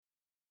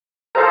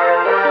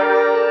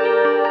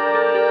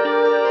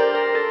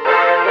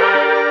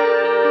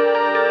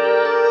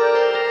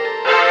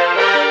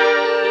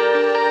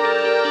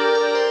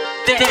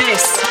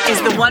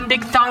is the One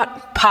Big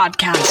Thought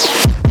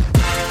Podcast.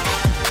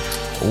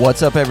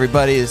 What's up,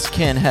 everybody? It's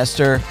Ken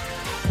Hester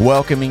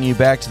welcoming you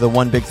back to the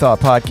One Big Thought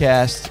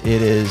Podcast.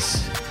 It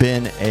has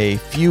been a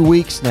few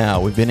weeks now.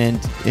 We've been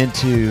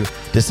into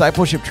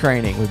discipleship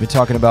training. We've been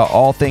talking about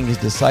all things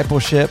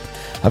discipleship.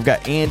 I've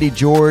got Andy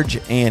George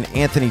and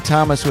Anthony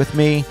Thomas with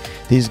me.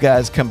 These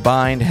guys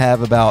combined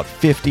have about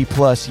 50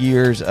 plus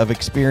years of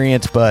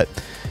experience, but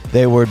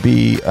they would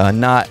be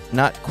not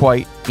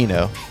quite,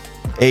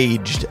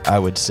 aged, I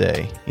would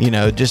say.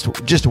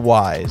 Just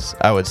wise,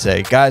 I would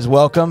say. Guys,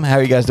 welcome. How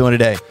are you guys doing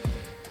today?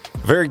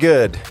 Very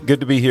good. Good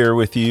to be here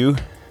with you,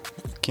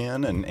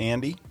 Ken and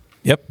Andy.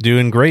 Yep,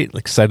 doing great.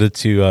 Excited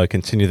to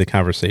continue the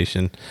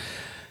conversation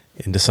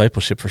in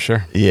discipleship for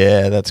sure.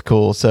 Yeah, that's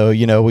cool. So,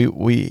 what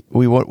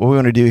we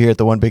want to do here at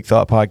the One Big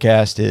Thought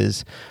Podcast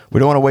is we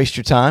don't want to waste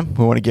your time.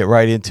 We want to get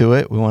right into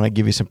it. We want to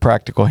give you some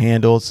practical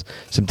handles,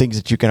 some things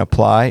that you can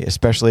apply,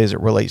 especially as it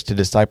relates to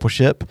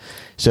discipleship.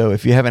 So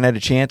if you haven't had a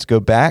chance,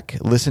 go back,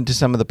 listen to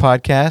some of the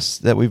podcasts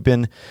that we've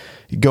been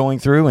going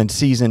through in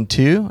season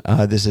 2.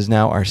 This is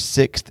now our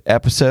 6th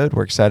episode.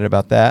 We're excited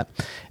about that.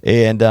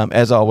 And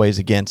as always,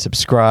 again,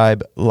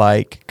 subscribe,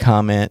 like,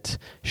 comment,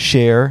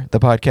 share the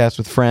podcast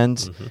with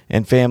friends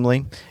and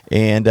family.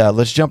 And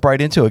let's jump right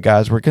into it,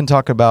 guys. We're going to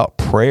talk about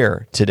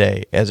prayer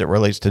today as it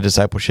relates to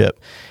discipleship.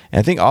 And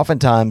I think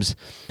oftentimes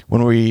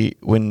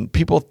when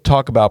people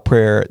talk about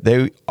prayer,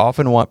 they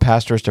often want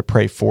pastors to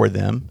pray for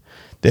them.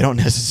 They don't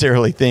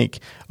necessarily think,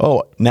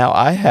 oh, now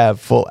I have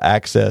full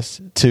access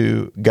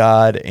to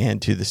God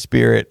and to the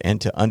Spirit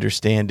and to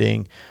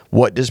understanding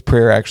what does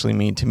prayer actually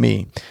mean to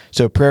me.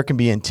 So prayer can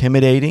be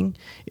intimidating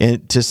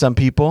to some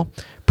people.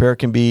 Prayer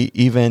can be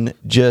even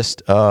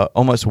just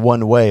almost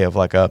one way of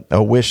like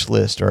a wish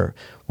list or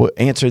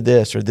answer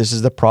this or this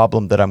is the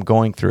problem that I'm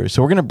going through.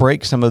 So we're going to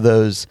break some of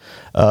those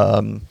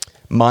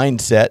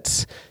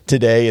mindsets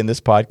today in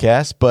this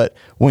podcast. But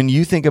when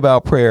you think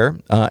about prayer,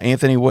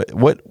 Anthony,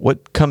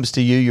 what comes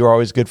to you? You're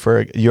always good for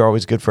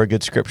a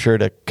good scripture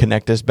to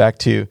connect us back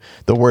to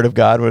the Word of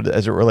God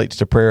as it relates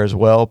to prayer as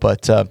well.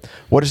 But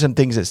what are some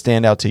things that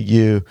stand out to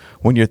you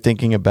when you're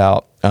thinking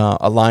about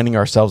aligning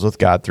ourselves with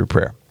God through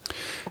prayer?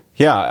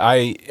 Yeah,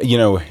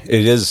 it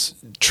is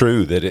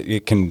true that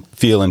it can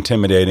feel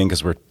intimidating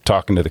because we're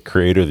talking to the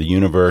creator of the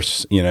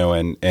universe,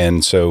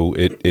 and so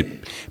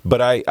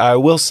but I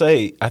will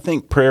say, I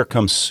think prayer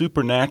comes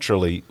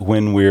supernaturally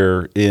when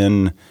we're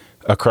in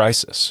a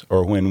crisis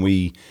or when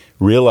we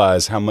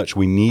realize how much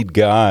we need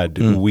God.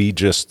 We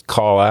just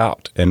call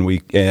out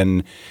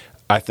and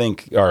I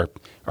think our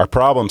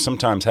problem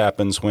sometimes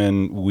happens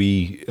when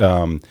we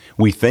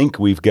think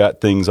we've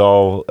got things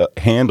all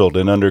handled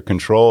and under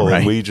control, right?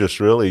 And we just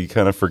really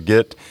kind of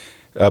forget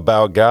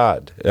about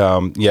God.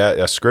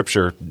 A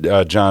scripture,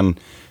 John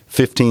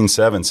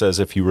 15:7 says,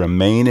 "If you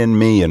remain in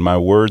me and my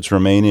words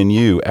remain in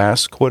you,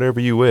 ask whatever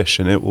you wish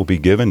and it will be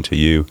given to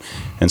you."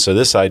 And so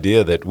this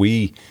idea that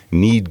we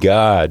need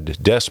God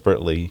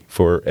desperately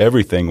for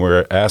everything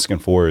we're asking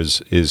for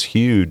is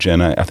huge,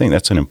 and I think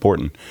that's an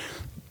important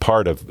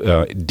part of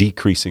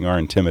decreasing our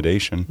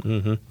intimidation.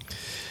 Mm-hmm.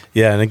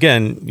 Yeah, and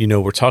again,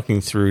 we're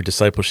talking through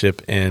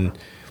discipleship, and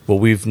what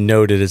we've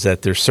noted is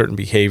that there's certain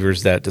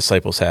behaviors that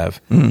disciples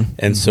have.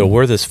 And so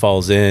where this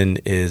falls in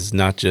is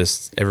not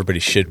just everybody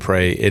should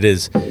pray. It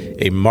is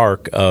a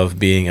mark of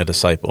being a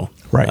disciple,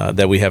 right?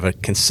 That we have a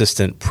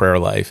consistent prayer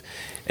life.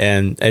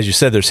 And as you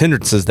said, there's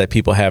hindrances that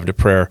people have to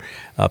prayer.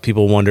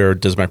 People wonder,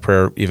 does my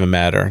prayer even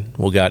matter?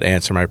 Will God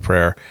answer my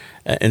prayer?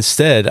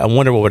 Instead, I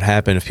wonder what would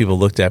happen if people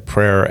looked at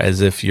prayer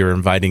as if you're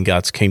inviting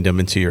God's kingdom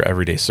into your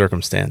everyday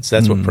circumstance.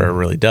 That's what prayer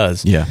really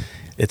does. Yeah.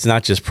 It's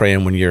not just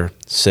praying when you're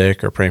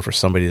sick or praying for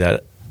somebody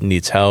that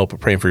needs help or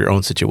praying for your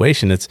own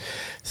situation. It's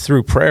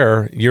through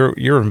prayer,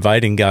 you're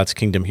inviting God's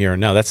kingdom here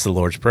and now. That's the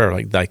Lord's Prayer,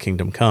 like thy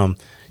kingdom come.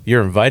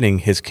 You're inviting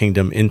his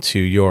kingdom into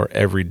your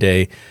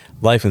everyday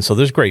life. And so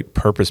there's great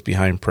purpose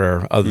behind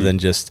prayer other than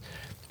just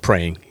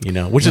praying,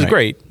 which is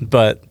great.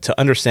 But to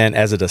understand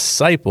as a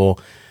disciple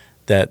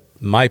that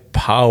my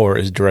power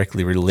is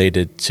directly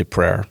related to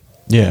prayer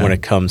when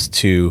it comes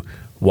to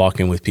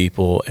walking with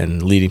people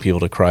and leading people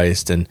to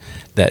Christ and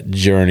that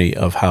journey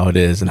of how it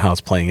is and how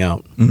it's playing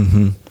out.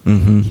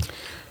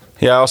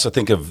 Yeah, I also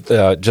think of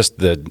just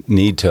the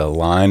need to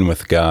align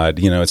with God.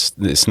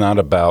 It's not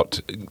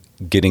about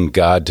getting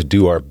God to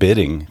do our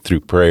bidding through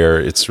prayer.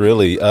 It's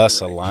really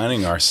us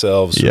aligning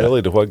ourselves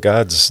really to what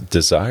God's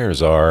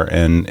desires are,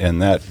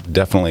 and that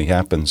definitely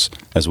happens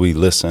as we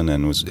listen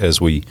and as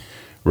we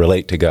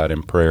relate to God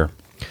in prayer.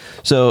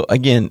 So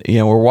again,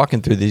 we're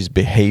walking through these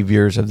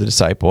behaviors of the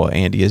disciple,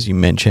 Andy, as you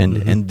mentioned,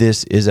 and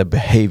this is a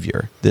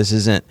behavior. This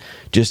isn't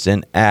just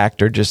an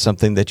act or just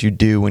something that you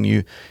do when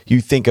you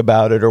think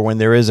about it or when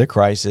there is a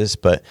crisis.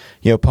 But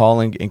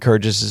Paul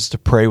encourages us to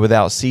pray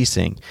without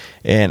ceasing,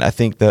 and I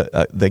think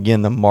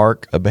the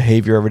mark of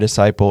behavior of a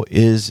disciple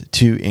is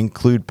to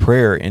include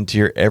prayer into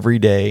your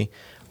everyday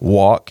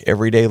walk,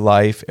 everyday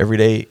life,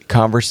 everyday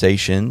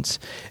conversations.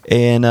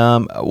 And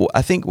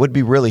I think would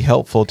be really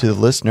helpful to the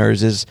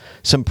listeners is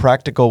some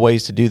practical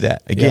ways to do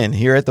that. Again,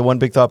 here at the One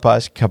Big Thought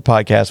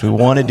podcast, we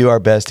want to do our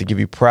best to give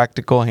you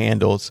practical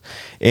handles.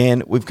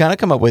 And we've kind of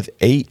come up with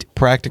 8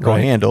 practical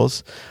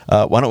handles.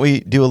 Why don't we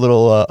do a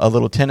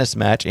little tennis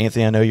match?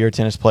 Anthony, I know you're a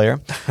tennis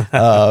player.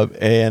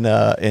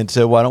 And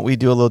so why don't we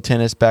do a little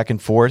tennis back and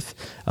forth?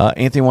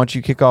 Anthony, why don't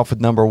you kick off with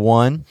number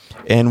 1,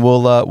 and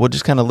we'll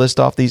just kind of list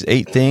off these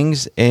 8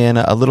 things and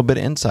a little bit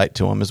of insight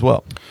to them as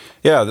well.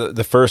 Yeah,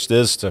 the first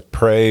is to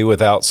pray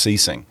without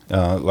ceasing,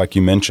 like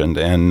you mentioned,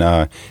 and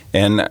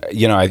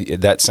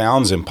that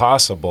sounds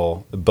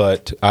impossible,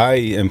 but I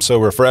am so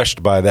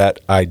refreshed by that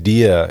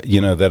idea,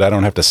 that I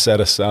don't have to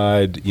set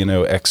aside,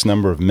 X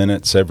number of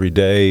minutes every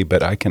day,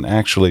 but I can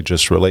actually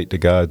just relate to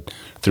God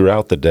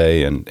throughout the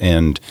day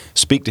and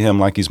speak to Him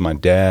like He's my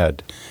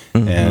dad.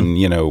 And,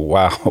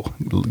 wow,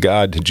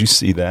 God, did you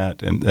see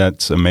that? And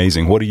that's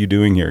amazing. What are you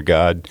doing here,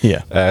 God?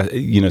 Yeah.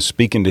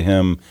 Speaking to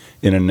Him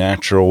in a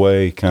natural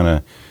way,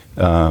 kind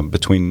of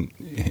between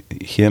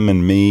Him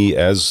and me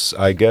as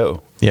I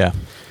go. Yeah.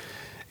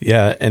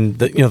 Yeah, and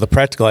the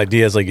practical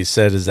idea is, like you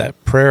said, is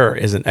that prayer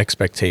is an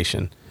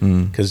expectation.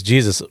 Because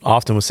Jesus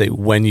often would say,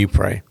 when you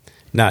pray,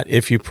 not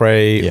if you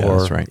pray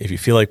or if you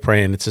feel like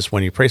praying, it's just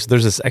when you pray. So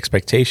there's this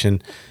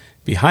expectation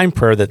behind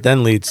prayer that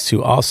then leads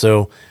to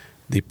also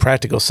the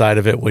practical side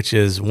of it, which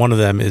is one of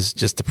them is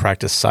just to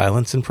practice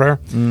silence in prayer,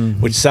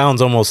 which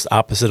sounds almost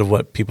opposite of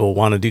what people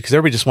want to do, because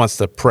everybody just wants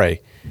to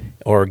pray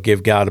or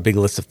give God a big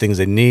list of things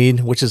they need,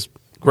 which is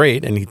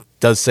great. And He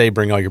does say,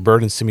 bring all your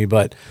burdens to me.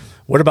 But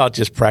what about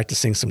just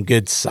practicing some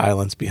good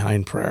silence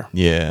behind prayer?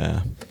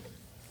 Yeah.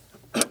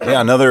 Yeah,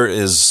 another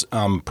is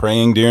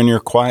praying during your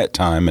quiet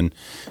time, and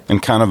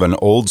kind of an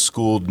old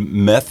school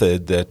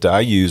method that I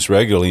use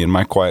regularly in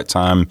my quiet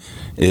time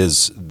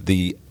is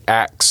the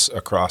ACTS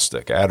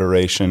acrostic: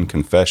 adoration,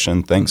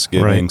 confession,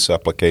 thanksgiving,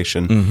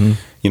 supplication.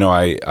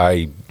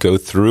 I go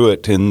through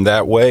it in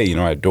that way.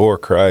 I adore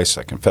Christ,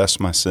 I confess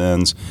my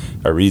sins,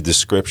 I read the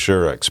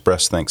scripture, I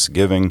express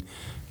thanksgiving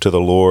to the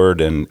Lord,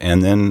 and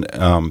then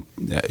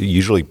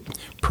usually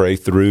pray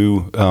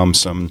through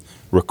some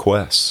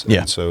requests.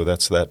 Yeah. And so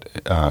that's that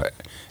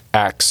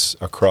ACTS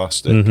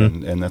acrostic,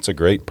 and that's a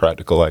great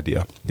practical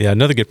idea. Yeah,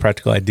 another good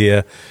practical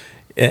idea.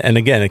 And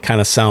again, it kind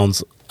of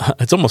sounds,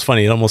 it's almost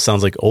funny. It almost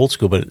sounds like old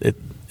school, but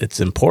it's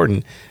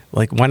important.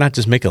 Like, why not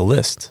just make a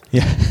list?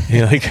 Yeah.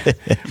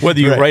 Whether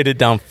you write it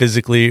down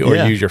physically or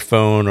use your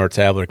phone or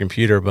tablet or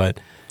computer, but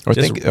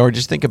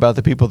just think about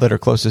the people that are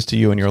closest to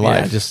you in your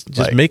life.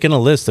 Just making a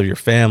list of your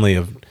family,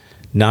 of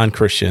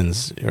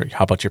non-Christians, or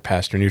how about your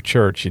pastor in your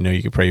church?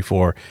 You can pray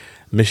for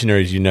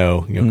missionaries.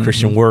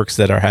 Christian works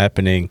that are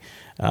happening,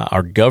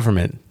 our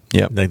government.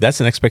 Yeah, that's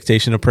an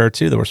expectation of prayer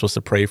too. That we're supposed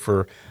to pray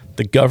for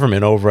the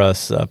government over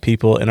us,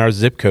 people in our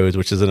zip codes,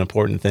 which is an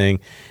important thing.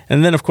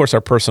 And then, of course,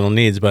 our personal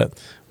needs.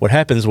 But what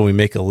happens when we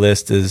make a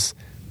list is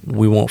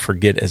we won't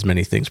forget as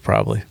many things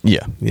probably.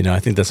 Yeah. I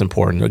think that's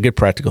important, a good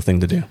practical thing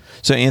to do.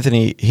 So,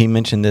 Anthony, he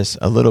mentioned this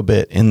a little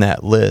bit in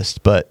that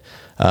list, but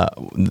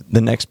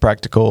the next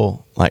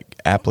practical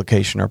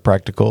application or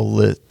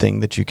practical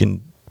thing that you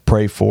can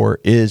pray for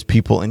is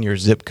people in your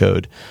zip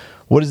code.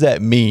 What does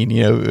that mean?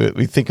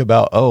 We think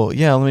about, let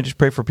me just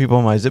pray for people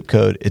in my zip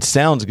code. It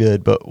sounds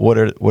good, but what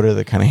are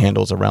the kind of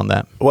handles around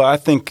that? Well, I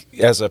think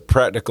as a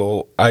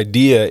practical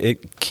idea,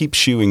 it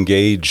keeps you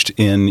engaged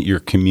in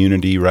your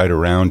community right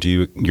around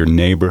you, your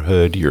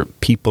neighborhood, your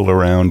people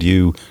around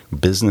you,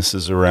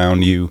 businesses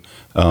around you,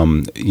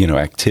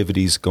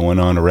 activities going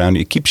on around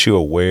you. It keeps you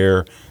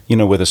aware,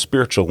 with a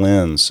spiritual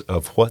lens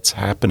of what's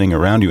happening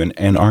around you,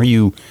 and are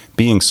you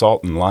being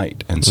salt and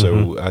light? And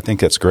so I think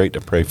that's great to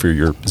pray for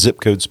your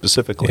zip code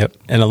specifically. Yep.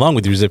 And along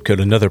with your zip code,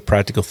 another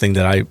practical thing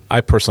that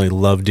I personally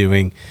love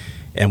doing,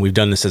 and we've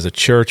done this as a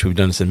church, we've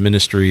done this in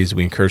ministries,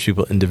 we encourage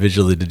people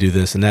individually to do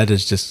this, and that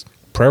is just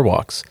prayer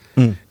walks.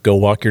 Go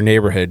walk your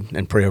neighborhood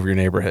and pray over your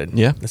neighborhood.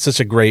 Yeah. It's such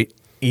a great,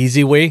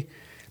 easy way.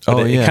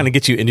 But it kind of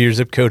gets you into your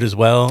zip code as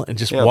well, and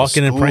just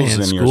walking and praying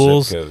in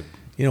schools.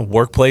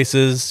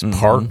 Workplaces,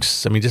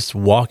 parks. I mean, just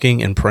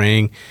walking and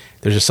praying.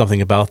 There's just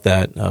something about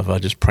that of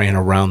just praying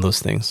around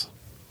those things.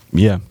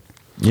 Yeah.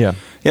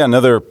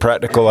 Another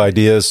practical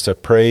idea is to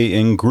pray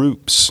in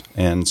groups.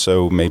 And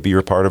so maybe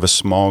you're part of a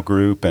small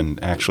group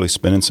and actually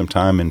spending some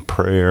time in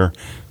prayer.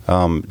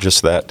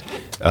 Just that,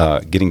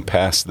 getting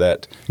past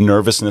that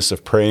nervousness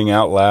of praying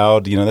out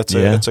loud.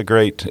 That's a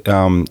great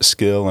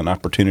skill and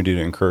opportunity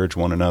to encourage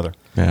one another.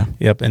 Yeah.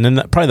 Yep. And then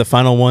probably the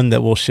final one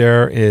that we'll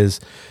share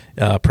is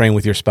praying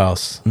with your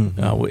spouse.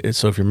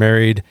 So if you're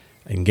married,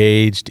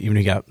 engaged, even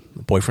if you got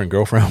a boyfriend,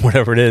 girlfriend,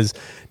 whatever it is,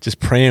 just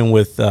praying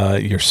with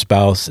your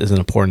spouse is an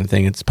important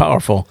thing. It's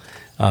powerful.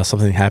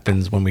 Something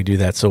happens when we do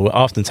that. So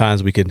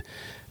oftentimes we could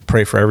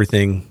pray for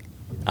everything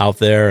out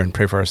there and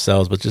pray for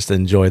ourselves, but just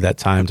enjoy that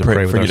time to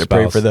pray with our spouse.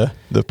 Pray for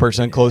the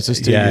person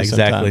closest to you.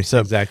 Exactly. So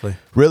exactly.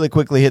 Really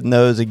quickly hitting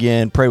those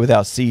again. Pray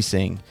without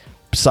ceasing.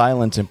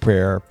 Silence in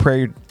prayer.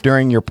 Pray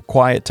during your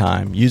quiet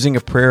time. Using a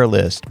prayer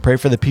list. Pray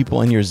for the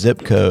people in your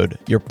zip code.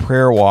 Your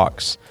prayer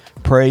walks.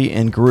 pray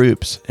in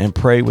groups and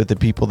pray with the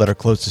people that are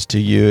closest to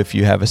you. If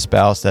you have a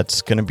spouse,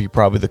 that's going to be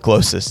probably the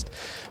closest.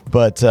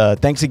 But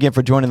thanks again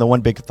for joining the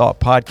One Big Thought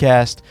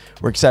podcast.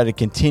 We're excited to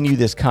continue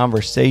this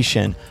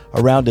conversation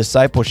around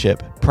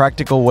discipleship,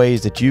 practical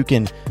ways that you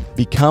can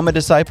become a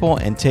disciple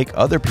and take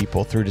other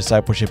people through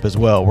discipleship as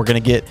well. We're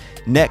going to get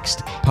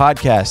next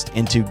podcast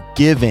into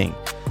giving,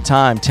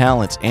 time,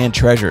 talents, and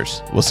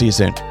treasures. We'll see you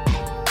soon.